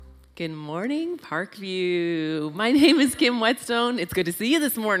Good morning, Parkview. My name is Kim Whetstone. It's good to see you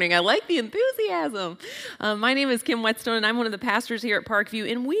this morning. I like the enthusiasm. My name is Kim Whetstone, and I'm one of the pastors here at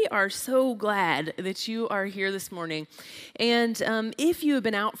Parkview, and we are so glad that you are here this morning. And if you have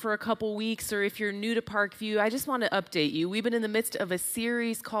been out for a couple weeks, or if you're new to Parkview, I just want to update you. We've been in the midst of a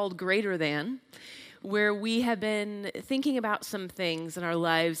series called Greater Than, where we have been thinking about some things in our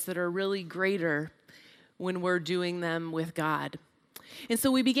lives that are really greater when we're doing them with God. And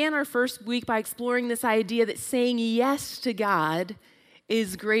so we began our first week by exploring this idea that saying yes to God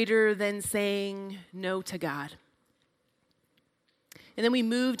is greater than saying no to God. And then we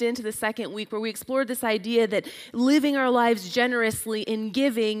moved into the second week where we explored this idea that living our lives generously in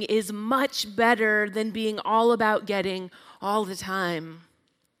giving is much better than being all about getting all the time.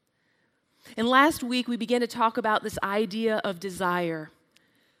 And last week we began to talk about this idea of desire.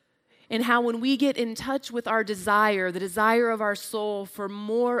 And how when we get in touch with our desire, the desire of our soul for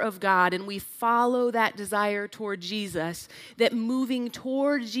more of God, and we follow that desire toward Jesus, that moving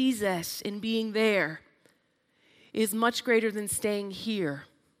toward Jesus and being there is much greater than staying here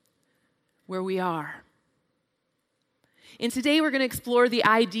where we are. And today we're going to explore the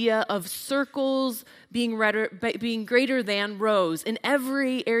idea of circles being greater than rows in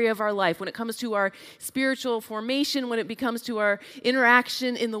every area of our life. When it comes to our spiritual formation, when it comes to our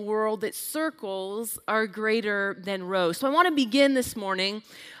interaction in the world, that circles are greater than rows. So I want to begin this morning,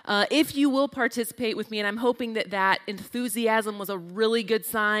 if you will participate with me, and I'm hoping that enthusiasm was a really good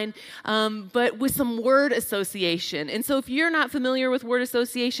sign, but with some word association. And so if you're not familiar with word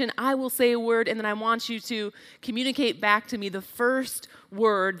association, I will say a word, and then I want you to communicate back to me the first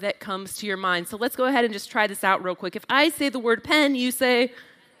word that comes to your mind. So let's go ahead and just try this out real quick. If I say the word pen, you say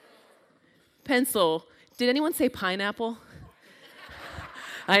pencil. Did anyone say pineapple?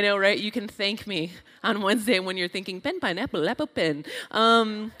 I know, right? You can thank me on Wednesday when you're thinking pen, pineapple, apple, pen.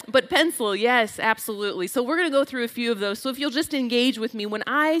 But pencil, yes, absolutely. So we're going to go through a few of those. So if you'll just engage with me, when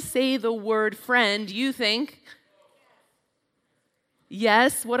I say the word friend, you think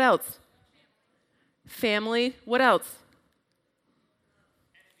yes. What else? Family. What else?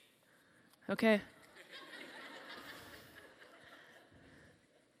 Okay.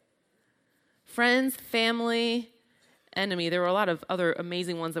 Friends, family, enemy. There were a lot of other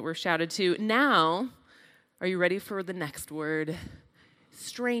amazing ones that were shouted too. Now, are you ready for the next word?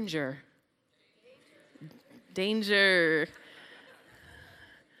 Stranger. Danger.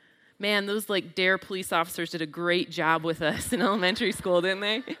 Man, those DARE police officers did a great job with us in elementary school, didn't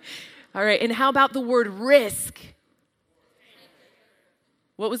they? All right, and how about the word risk?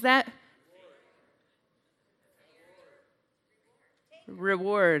 What was that?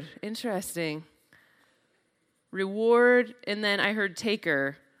 Reward. Interesting. Reward, and then I heard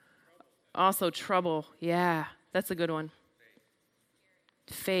taker. Also trouble. Yeah, that's a good one.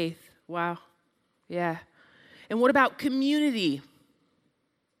 Faith. Wow. Yeah. And what about community?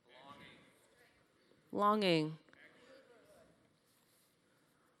 Longing.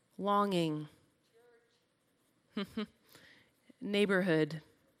 Longing. Neighborhood.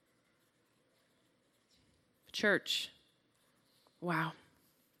 Church. Wow.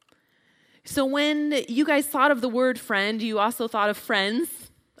 So when you guys thought of the word friend, you also thought of friends.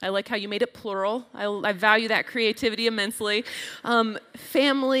 I like how you made it plural. I value that creativity immensely.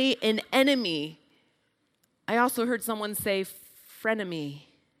 Family and enemy. I also heard someone say frenemy,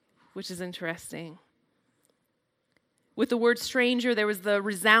 which is interesting. With the word stranger, there was the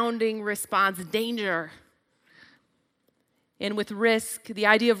resounding response, danger. And with risk, the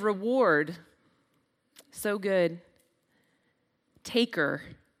idea of reward. So good. Taker,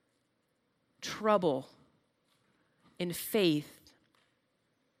 trouble, and faith.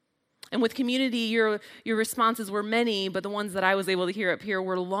 And with community, your responses were many, but the ones that I was able to hear up here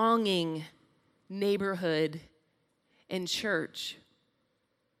were longing, neighborhood, and church.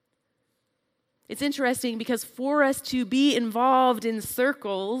 It's interesting because for us to be involved in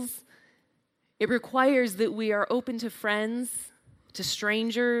circles, it requires that we are open to friends, to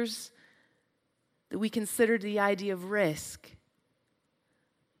strangers, that we consider the idea of risk.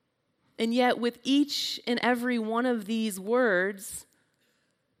 And yet, with each and every one of these words,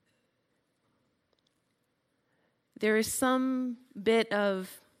 there is some bit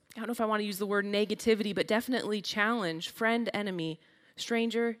of, I don't know if I want to use the word negativity, but definitely challenge, friend, enemy,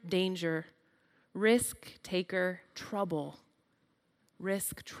 stranger, danger, risk, taker, trouble,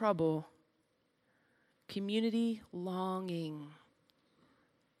 risk, trouble, community, longing.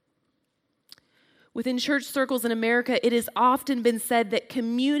 Within church circles in America, it has often been said that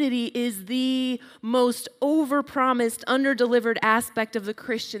community is the most overpromised, underdelivered aspect of the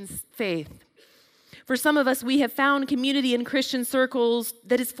Christian faith. For some of us, we have found community in Christian circles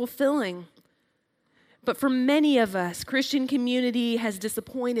that is fulfilling. But for many of us, Christian community has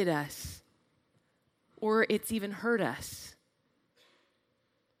disappointed us, or it's even hurt us.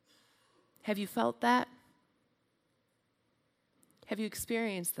 Have you felt that? Have you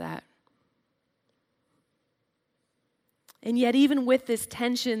experienced that? And yet, even with this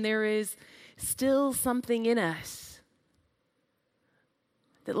tension, there is still something in us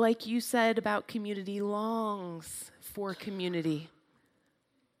that, like you said about community, longs for community,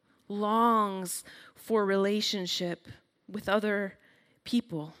 longs for relationship with other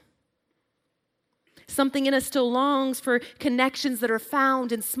people. Something in us still longs for connections that are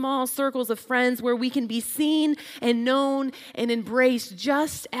found in small circles of friends where we can be seen and known and embraced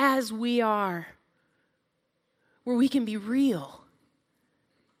just as we are, where we can be real,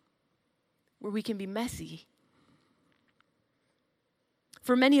 where we can be messy.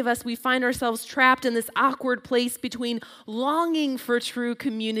 For many of us, we find ourselves trapped in this awkward place between longing for true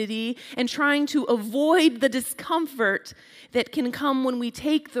community and trying to avoid the discomfort that can come when we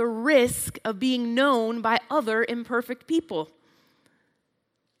take the risk of being known by other imperfect people.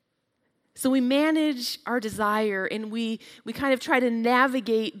 So we manage our desire and we kind of try to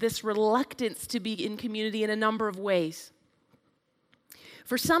navigate this reluctance to be in community in a number of ways.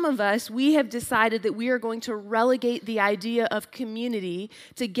 For some of us, we have decided that we are going to relegate the idea of community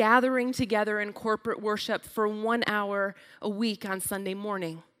to gathering together in corporate worship for 1 hour a week on Sunday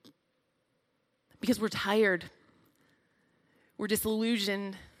morning. Because we're tired, we're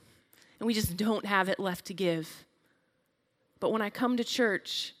disillusioned, and we just don't have it left to give. But when I come to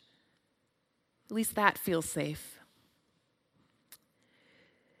church, at least that feels safe.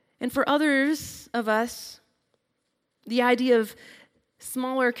 And for others of us, the idea of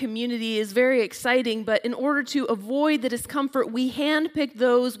smaller community is very exciting, but in order to avoid the discomfort, we handpick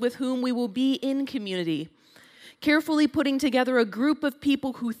those with whom we will be in community, carefully putting together a group of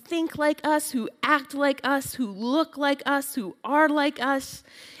people who think like us, who act like us, who look like us, who are like us,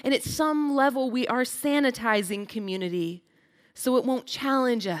 and at some level we are sanitizing community so it won't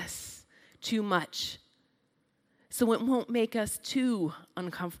challenge us too much, so it won't make us too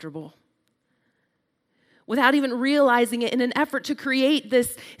uncomfortable. Without even realizing it, in an effort to create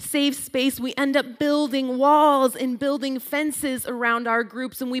this safe space, we end up building walls and building fences around our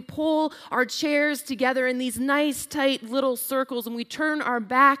groups, and we pull our chairs together in these nice, tight little circles, and we turn our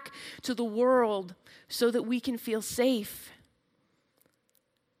back to the world so that we can feel safe.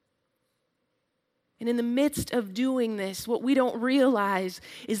 And in the midst of doing this, what we don't realize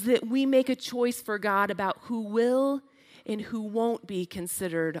is that we make a choice for God about who will and who won't be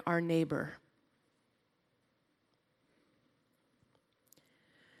considered our neighbor.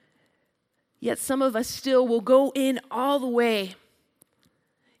 Yet some of us still will go in all the way.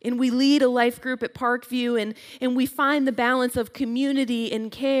 And we lead a life group at Parkview, and we find the balance of community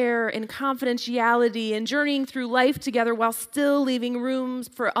and care and confidentiality and journeying through life together while still leaving rooms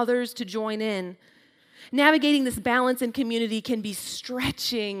for others to join in. Navigating this balance in community can be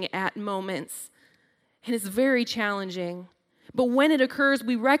stretching at moments, and it's very challenging. But when it occurs,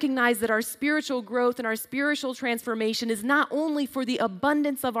 we recognize that our spiritual growth and our spiritual transformation is not only for the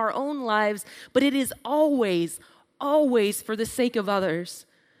abundance of our own lives, but it is always, always for the sake of others.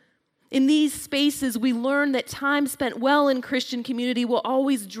 In these spaces, we learn that time spent well in Christian community will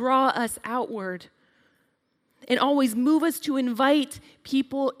always draw us outward and always move us to invite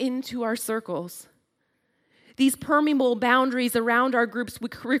people into our circles. These permeable boundaries around our groups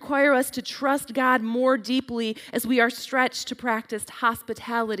require us to trust God more deeply as we are stretched to practice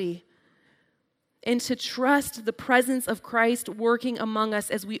hospitality and to trust the presence of Christ working among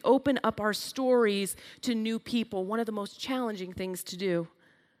us as we open up our stories to new people, one of the most challenging things to do.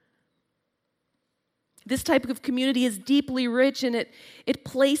 This type of community is deeply rich, and it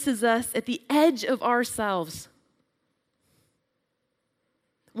places us at the edge of ourselves.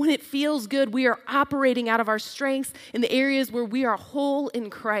 When it feels good, we are operating out of our strengths in the areas where we are whole in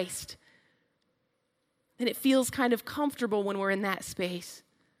Christ. And it feels kind of comfortable when we're in that space.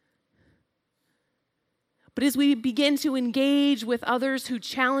 But as we begin to engage with others who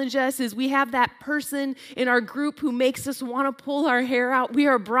challenge us, as we have that person in our group who makes us want to pull our hair out, we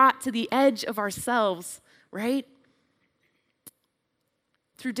are brought to the edge of ourselves, right?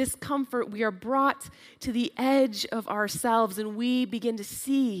 Through discomfort, we are brought to the edge of ourselves, and we begin to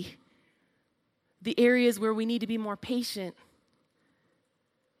see the areas where we need to be more patient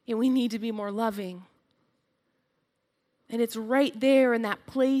and we need to be more loving. And it's right there in that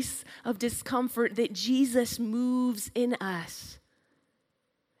place of discomfort that Jesus moves in us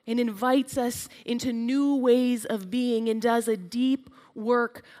and invites us into new ways of being and does a deep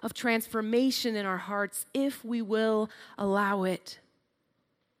work of transformation in our hearts if we will allow it.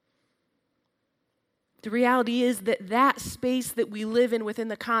 The reality is that that space that we live in within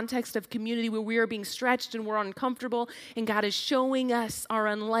the context of community where we are being stretched and we're uncomfortable and God is showing us our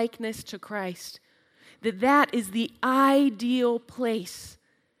unlikeness to Christ, that is the ideal place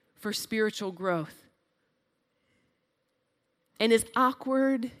for spiritual growth. And as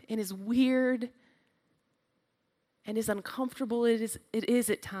awkward and as weird and as uncomfortable it is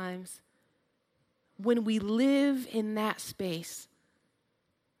at times, when we live in that space,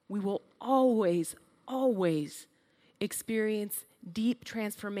 we will always experience deep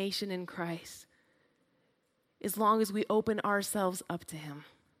transformation in Christ as long as we open ourselves up to Him.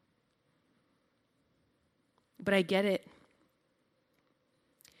 But I get it.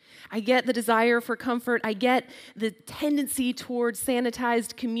 I get the desire for comfort. I get the tendency towards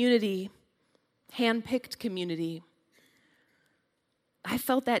sanitized community, hand-picked community. I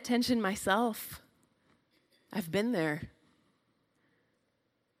felt that tension myself. I've been there.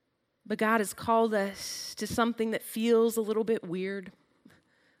 But God has called us to something that feels a little bit weird,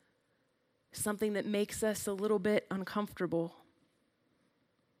 something that makes us a little bit uncomfortable.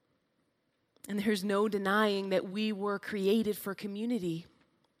 And there's no denying that we were created for community.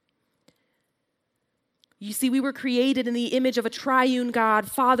 You see, we were created in the image of a triune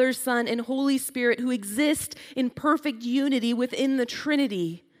God, Father, Son, and Holy Spirit, who exist in perfect unity within the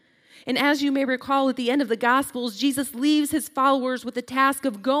Trinity. And as you may recall at the end of the Gospels, Jesus leaves his followers with the task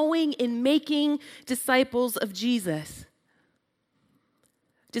of going and making disciples of Jesus.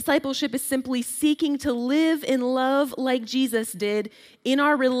 Discipleship is simply seeking to live in love like Jesus did in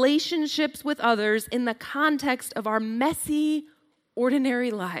our relationships with others in the context of our messy, ordinary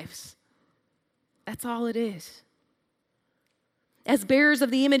lives. That's all it is. As bearers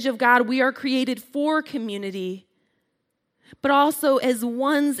of the image of God, we are created for community, but also as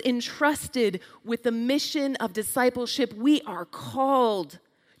ones entrusted with the mission of discipleship, we are called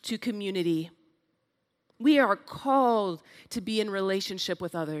to community. We are called to be in relationship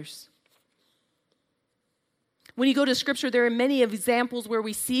with others. When you go to Scripture, there are many examples where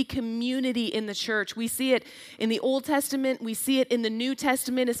we see community in the church. We see it in the Old Testament. We see it in the New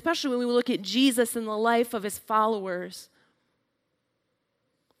Testament, especially when we look at Jesus and the life of his followers.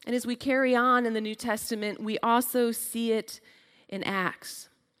 And as we carry on in the New Testament, we also see it in Acts.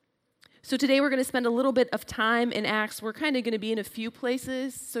 So today we're going to spend a little bit of time in Acts. We're kind of going to be in a few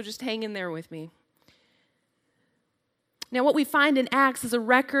places, so just hang in there with me. Now, what we find in Acts is a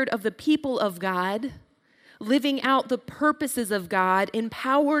record of the people of God living out the purposes of God,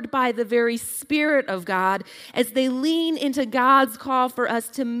 empowered by the very Spirit of God, as they lean into God's call for us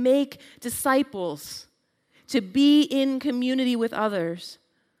to make disciples, to be in community with others.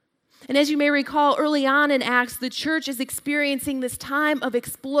 And as you may recall, early on in Acts, the church is experiencing this time of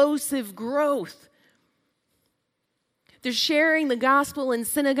explosive growth. They're sharing the gospel in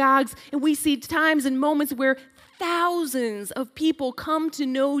synagogues, and we see times and moments where thousands of people come to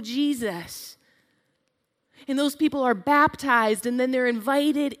know Jesus. And those people are baptized, and then they're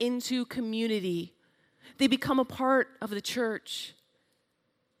invited into community. They become a part of the church.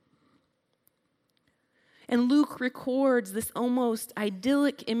 And Luke records this almost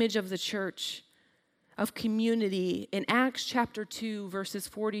idyllic image of the church, of community, in Acts chapter 2, verses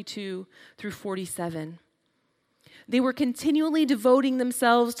 42 through 47. They were continually devoting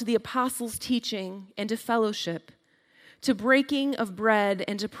themselves to the apostles' teaching and to fellowship, to breaking of bread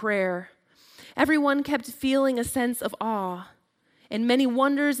and to prayer. Everyone kept feeling a sense of awe, and many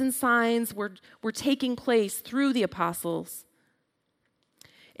wonders and signs were taking place through the apostles.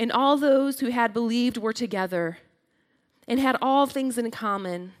 And all those who had believed were together and had all things in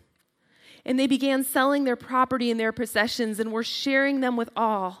common. And they began selling their property and their possessions and were sharing them with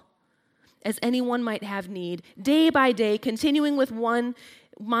all, as anyone might have need. Day by day, continuing with one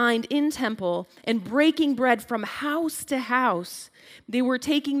mind in temple and breaking bread from house to house, they were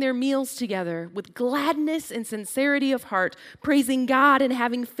taking their meals together with gladness and sincerity of heart, praising God and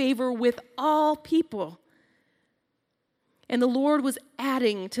having favor with all people. And the Lord was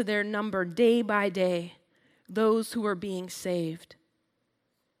adding to their number day by day those who were being saved.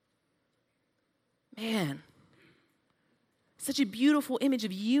 Man, such a beautiful image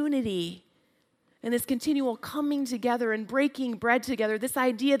of unity and this continual coming together and breaking bread together, this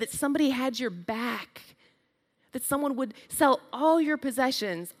idea that somebody had your back, that someone would sell all your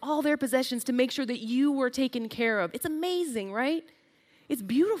possessions, all their possessions, to make sure that you were taken care of. It's amazing, right? It's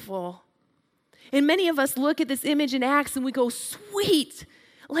beautiful. And many of us look at this image in Acts and we go, sweet,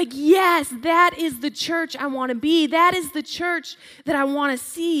 Like, yes, that is the church I want to be. That is the church that I want to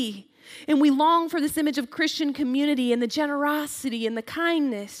see. And we long for this image of Christian community and the generosity and the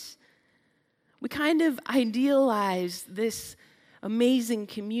kindness. We kind of idealize this amazing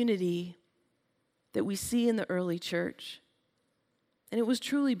community that we see in the early church. And it was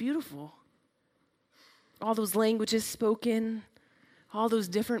truly beautiful. All those languages spoken, all those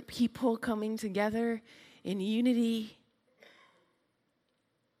different people coming together in unity.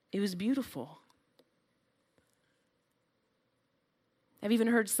 It was beautiful. I've even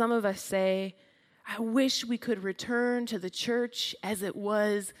heard some of us say, I wish we could return to the church as it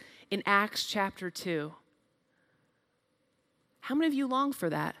was in Acts chapter 2. How many of you long for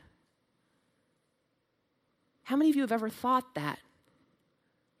that? How many of you have ever thought that?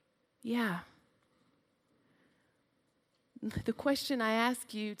 Yeah. The question I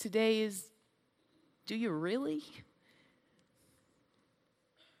ask you today is, do you really?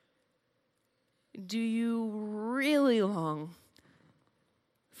 Do you really long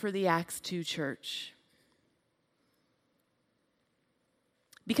for the Acts 2 church?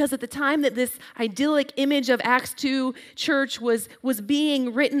 Because at the time that this idyllic image of Acts 2 church was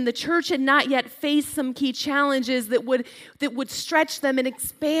being written, the church had not yet faced some key challenges that would stretch them and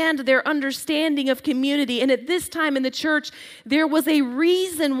expand their understanding of community. And at this time in the church, there was a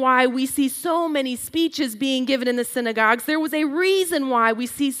reason why we see so many speeches being given in the synagogues. There was a reason why we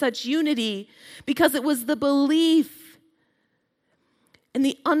see such unity, because it was the belief and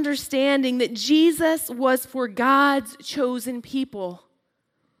the understanding that Jesus was for God's chosen people.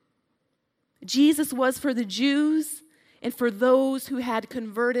 Jesus was for the Jews and for those who had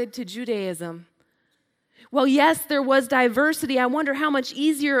converted to Judaism. Well, yes, there was diversity. I wonder how much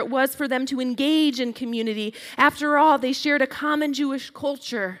easier it was for them to engage in community. After all, they shared a common Jewish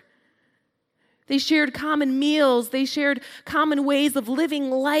culture. They shared common meals. They shared common ways of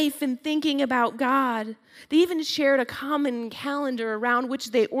living life and thinking about God. They even shared a common calendar around which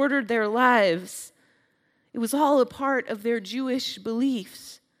they ordered their lives. It was all a part of their Jewish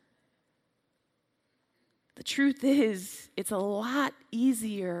beliefs. The truth is, it's a lot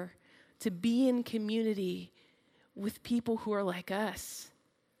easier to be in community with people who are like us.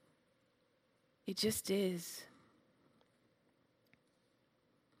 It just is.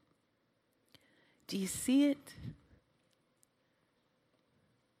 Do you see it?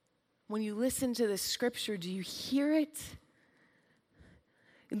 When you listen to the scripture, do you hear it?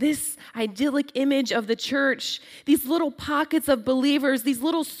 This idyllic image of the church, these little pockets of believers, these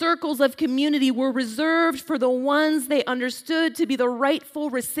little circles of community were reserved for the ones they understood to be the rightful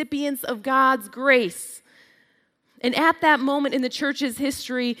recipients of God's grace. And at that moment in the church's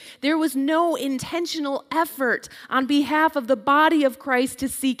history, there was no intentional effort on behalf of the body of Christ to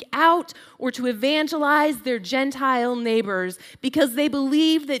seek out or to evangelize their Gentile neighbors, because they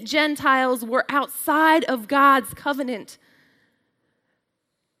believed that Gentiles were outside of God's covenant.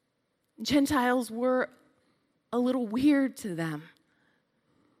 Gentiles were a little weird to them.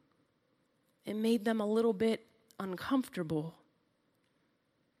 It made them a little bit uncomfortable.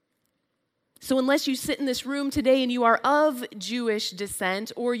 So unless you sit in this room today and you are of Jewish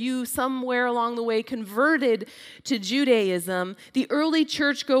descent, or you somewhere along the way converted to Judaism, the early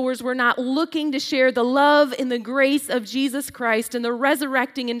churchgoers were not looking to share the love and the grace of Jesus Christ and the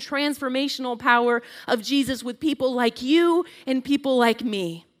resurrecting and transformational power of Jesus with people like you and people like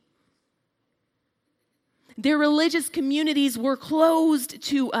me. Their religious communities were closed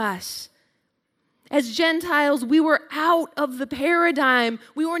to us. As Gentiles, we were out of the paradigm.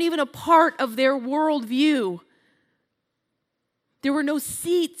 We weren't even a part of their worldview. There were no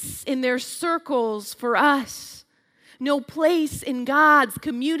seats in their circles for us, no place in God's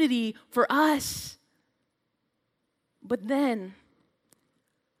community for us. But then,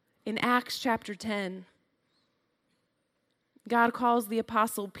 in Acts chapter 10, God calls the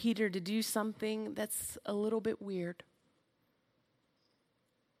Apostle Peter to do something that's a little bit weird.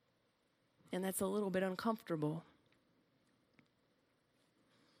 And that's a little bit uncomfortable.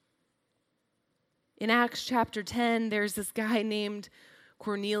 In Acts chapter 10, there's this guy named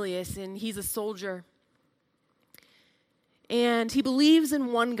Cornelius, and he's a soldier. And he believes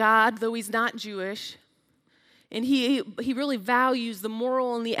in one God, though he's not Jewish. And he really values the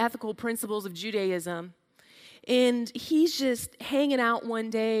moral and the ethical principles of Judaism. And he's just hanging out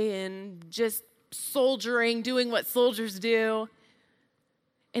one day and just soldiering, doing what soldiers do.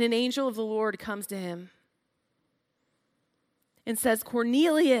 And an angel of the Lord comes to him and says,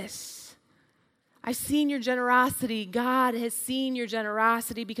 Cornelius, I've seen your generosity. God has seen your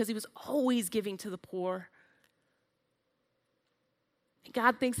generosity, because he was always giving to the poor. And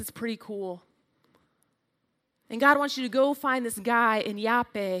God thinks it's pretty cool. And God wants you to go find this guy in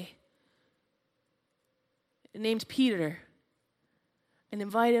Yape named Peter and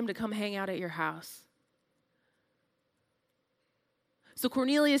invite him to come hang out at your house. So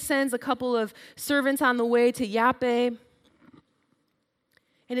Cornelius sends a couple of servants on the way to Yape.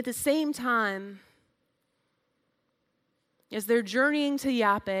 And at the same time, as they're journeying to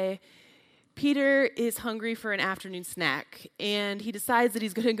Yape, Peter is hungry for an afternoon snack, and he decides that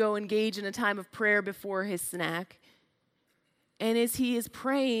he's going to go engage in a time of prayer before his snack. And as he is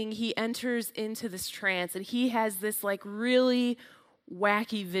praying, he enters into this trance, and he has this like really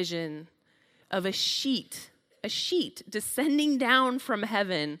wacky vision of a sheet descending down from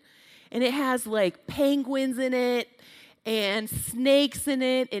heaven, and it has like penguins in it, and snakes in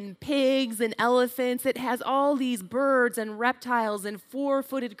it, and pigs and elephants. It has all these birds and reptiles and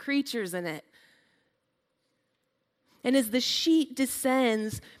four-footed creatures in it. And as the sheet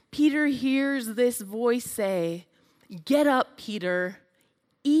descends, Peter hears this voice say, "Get up, Peter,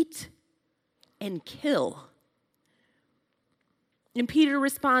 eat and kill." And Peter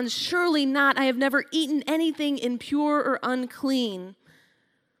responds, "Surely not. I have never eaten anything impure or unclean."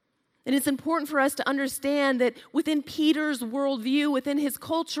 And it's important for us to understand that within Peter's worldview, within his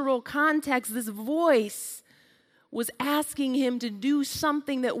cultural context, this voice was asking him to do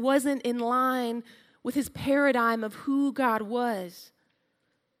something that wasn't in line with his paradigm of who God was.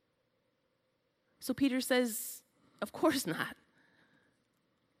 So Peter says, "Of course not."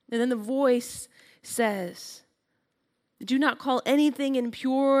 And then the voice says, "Do not call anything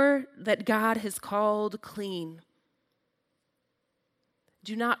impure that God has called clean."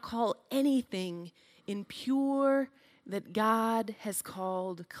 Do not call anything impure that God has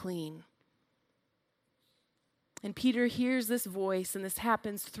called clean. And Peter hears this voice, and this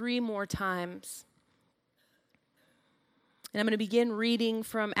happens 3 more times. And I'm going to begin reading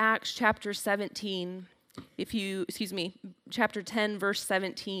from Acts chapter 17. Chapter 10, verse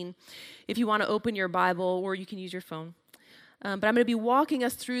 17. If you want to open your Bible, or you can use your phone. But I'm going to be walking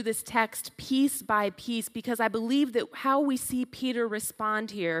us through this text piece by piece, because I believe that how we see Peter respond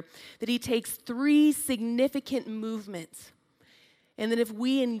here, that he takes 3 significant movements, and that if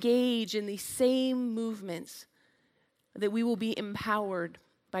we engage in these same movements, that we will be empowered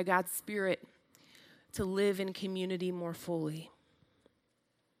by God's Spirit to live in community more fully.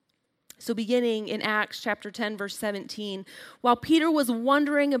 So beginning in Acts chapter 10, verse 17, while Peter was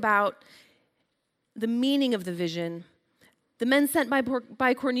wondering about the meaning of the vision, the men sent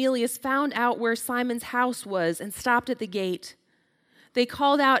by Cornelius found out where Simon's house was and stopped at the gate. They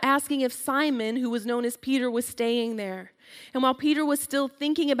called out, asking if Simon, who was known as Peter, was staying there. And while Peter was still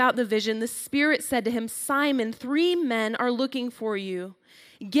thinking about the vision, the Spirit said to him, "Simon, 3 men are looking for you.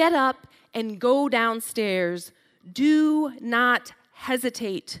 Get up and go downstairs. Do not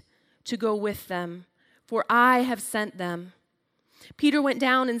hesitate to go with them, for I have sent them." Peter went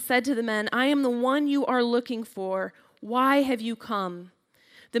down and said to the men, "I am the one you are looking for. Why have you come?"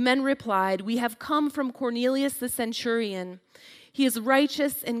 The men replied, "We have come from Cornelius the centurion. He is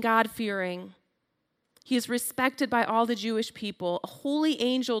righteous and God-fearing. He is respected by all the Jewish people. A holy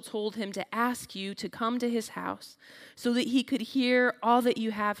angel told him to ask you to come to his house so that he could hear all that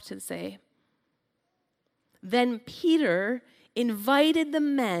you have to say." Then Peter invited the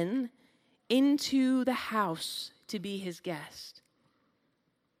men into the house to be his guest.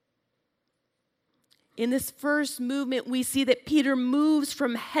 In this first movement, we see that Peter moves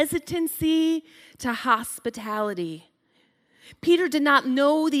from hesitancy to hospitality. Peter did not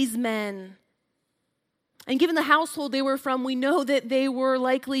know these men. And given the household they were from, we know that they were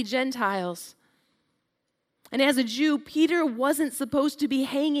likely Gentiles. And as a Jew, Peter wasn't supposed to be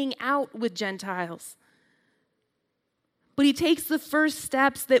hanging out with Gentiles. But he takes the first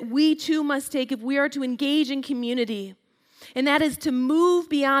steps that we too must take if we are to engage in community. And that is to move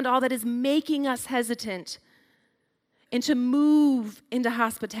beyond all that is making us hesitant and to move into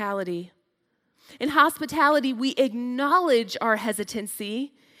hospitality. In hospitality, we acknowledge our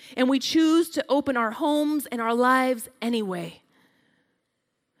hesitancy and we choose to open our homes and our lives anyway.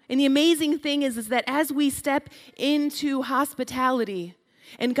 And the amazing thing is that as we step into hospitality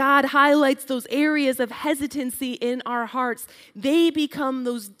and God highlights those areas of hesitancy in our hearts, they become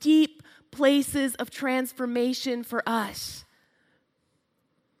those deep places of transformation for us.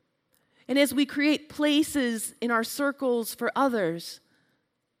 And as we create places in our circles for others,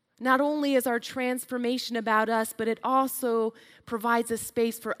 not only is our transformation about us, but it also provides a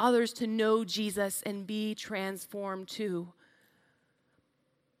space for others to know Jesus and be transformed too.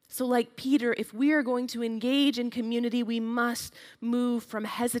 So like Peter, if we are going to engage in community, we must move from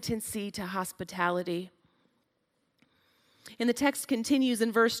hesitancy to hospitality. And the text continues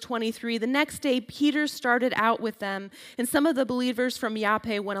in verse 23. The next day, Peter started out with them, and some of the believers from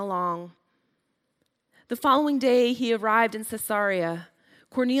Joppe went along. The following day, he arrived in Caesarea.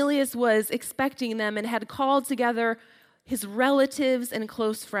 Cornelius was expecting them and had called together his relatives and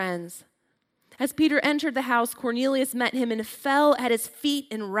close friends. As Peter entered the house, Cornelius met him and fell at his feet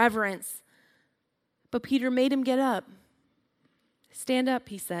in reverence. But Peter made him get up. "Stand up,"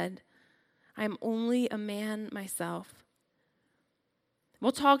 he said. "I am only a man myself."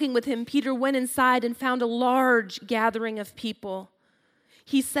 While talking with him, Peter went inside and found a large gathering of people.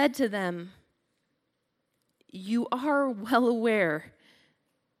 He said to them, "You are well aware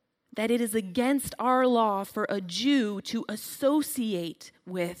that it is against our law for a Jew to associate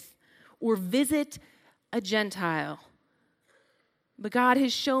with or visit a Gentile. But God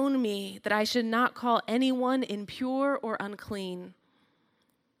has shown me that I should not call anyone impure or unclean.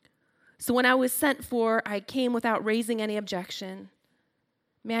 So when I was sent for, I came without raising any objection.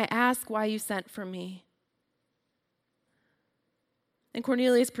 May I ask why you sent for me?" And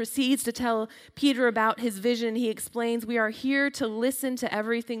Cornelius proceeds to tell Peter about his vision. He explains, "We are here to listen to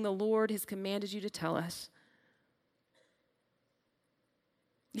everything the Lord has commanded you to tell us."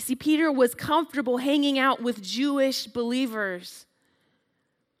 You see, Peter was comfortable hanging out with Jewish believers.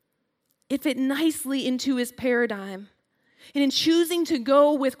 It fit nicely into his paradigm. And in choosing to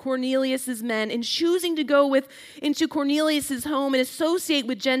go with Cornelius' men, in choosing to go into Cornelius' home and associate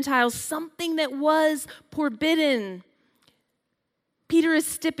with Gentiles, something that was forbidden, Peter is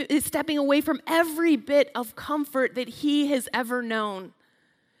stepping away from every bit of comfort that he has ever known.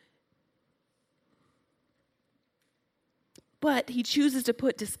 But he chooses to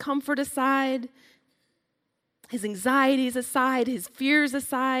put discomfort aside, his anxieties aside, his fears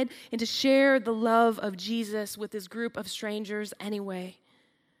aside, and to share the love of Jesus with this group of strangers anyway.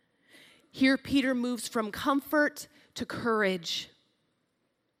 Here, Peter moves from comfort to courage.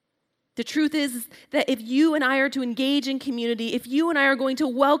 The truth is that if you and I are to engage in community, if you and I are going to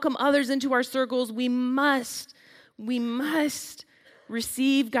welcome others into our circles, we must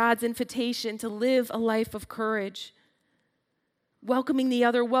receive God's invitation to live a life of courage. Welcoming the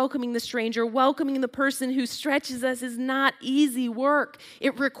other, welcoming the stranger, welcoming the person who stretches us is not easy work.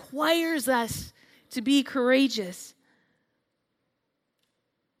 It requires us to be courageous.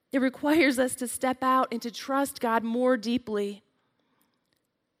 It requires us to step out and to trust God more deeply.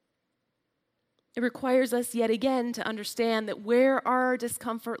 It requires us yet again to understand that where our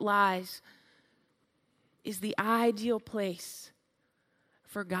discomfort lies is the ideal place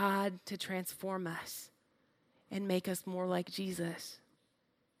for God to transform us and make us more like Jesus.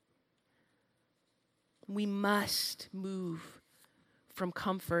 We must move from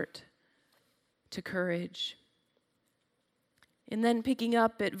comfort to courage. And then picking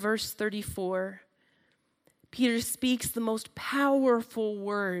up at verse 34, Peter speaks the most powerful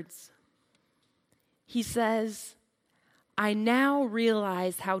words. He says, "I now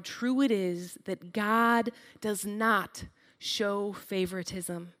realize how true it is that God does not show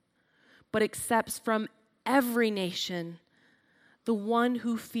favoritism, but accepts from every nation the one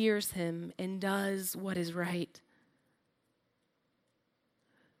who fears him and does what is right."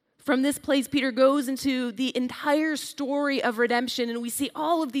 From this place, Peter goes into the entire story of redemption, and we see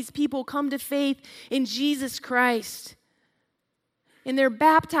all of these people come to faith in Jesus Christ. And they're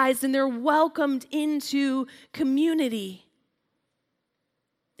baptized and they're welcomed into community.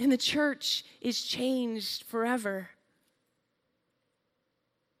 And the church is changed forever.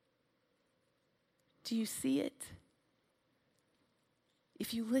 Do you see it?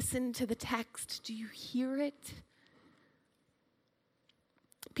 If you listen to the text, do you hear it?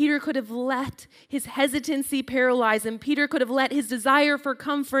 Peter could have let his hesitancy paralyze him. Peter could have let his desire for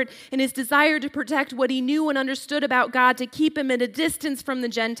comfort and his desire to protect what he knew and understood about God to keep him at a distance from the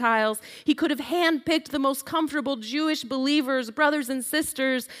Gentiles. He could have handpicked the most comfortable Jewish believers, brothers and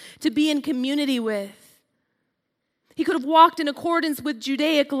sisters, to be in community with. He could have walked in accordance with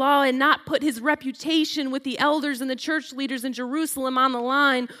Judaic law and not put his reputation with the elders and the church leaders in Jerusalem on the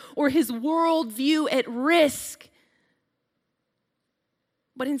line or his worldview at risk.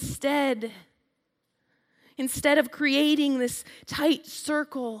 But instead of creating this tight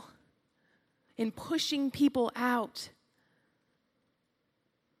circle and pushing people out,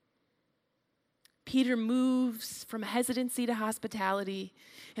 Peter moves from hesitancy to hospitality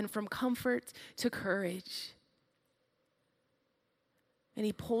and from comfort to courage. And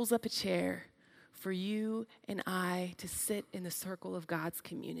he pulls up a chair for you and I to sit in the circle of God's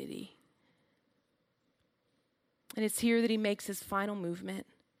community. And it's here that he makes his final movement.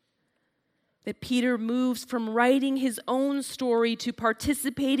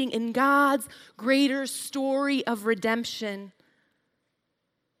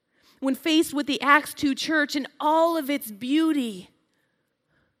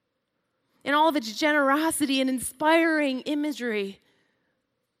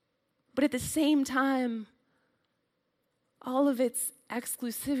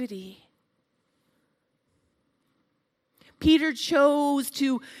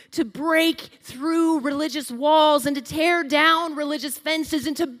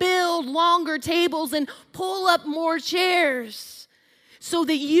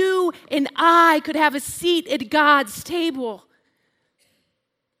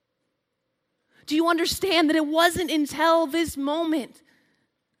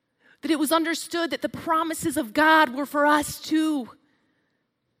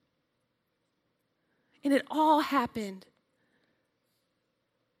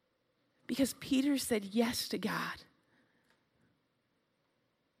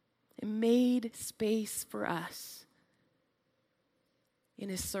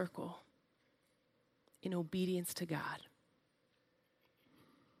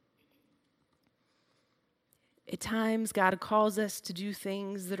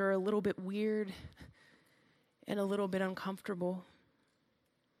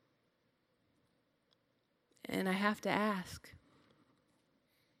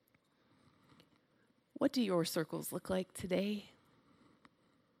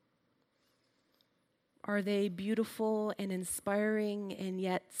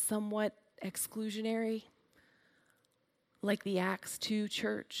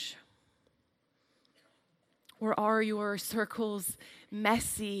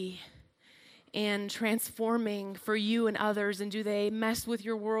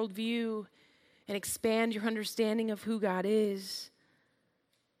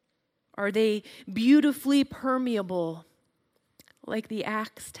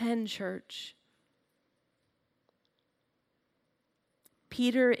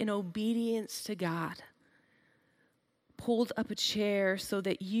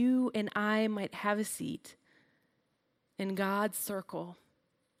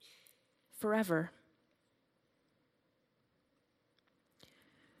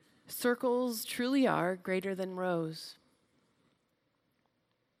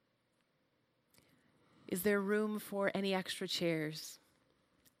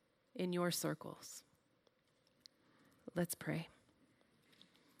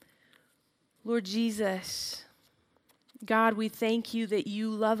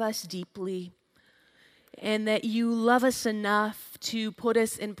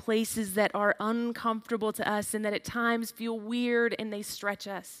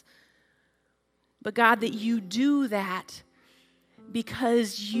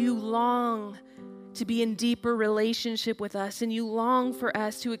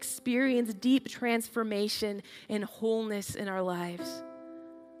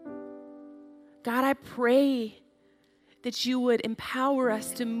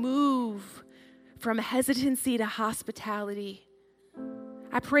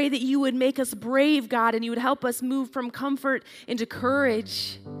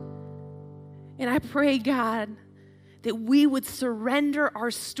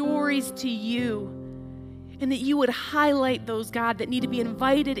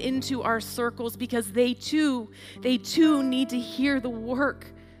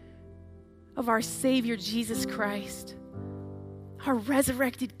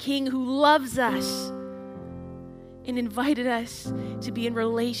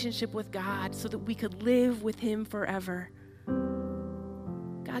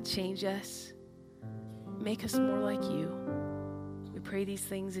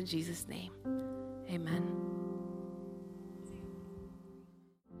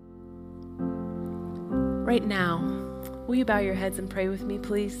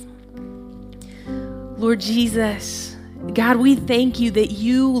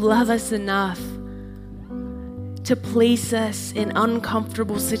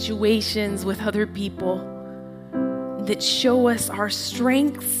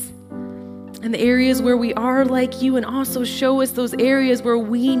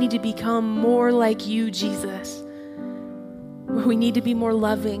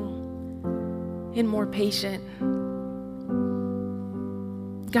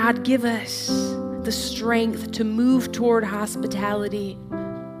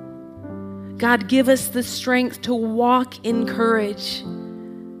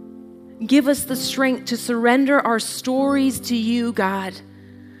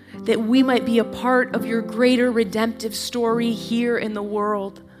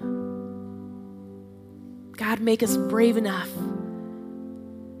 God, make us brave enough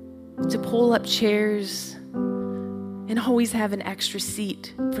to pull up chairs and always have an extra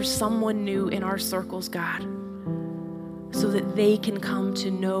seat for someone new in our circles, God, so that they can come to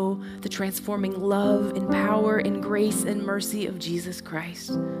know the transforming love and power and grace and mercy of Jesus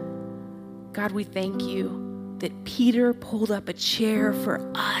Christ. God, we thank you that Peter pulled up a chair for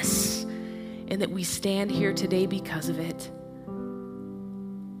us and that we stand here today because of it.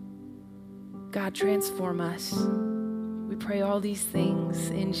 God, transform us. We pray all these things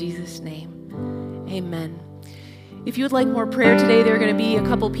in Jesus' name. Amen. If you would like more prayer today, there are going to be a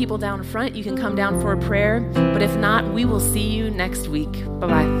couple people down front. You can come down for a prayer. But if not, we will see you next week.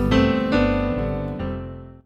 Bye-bye.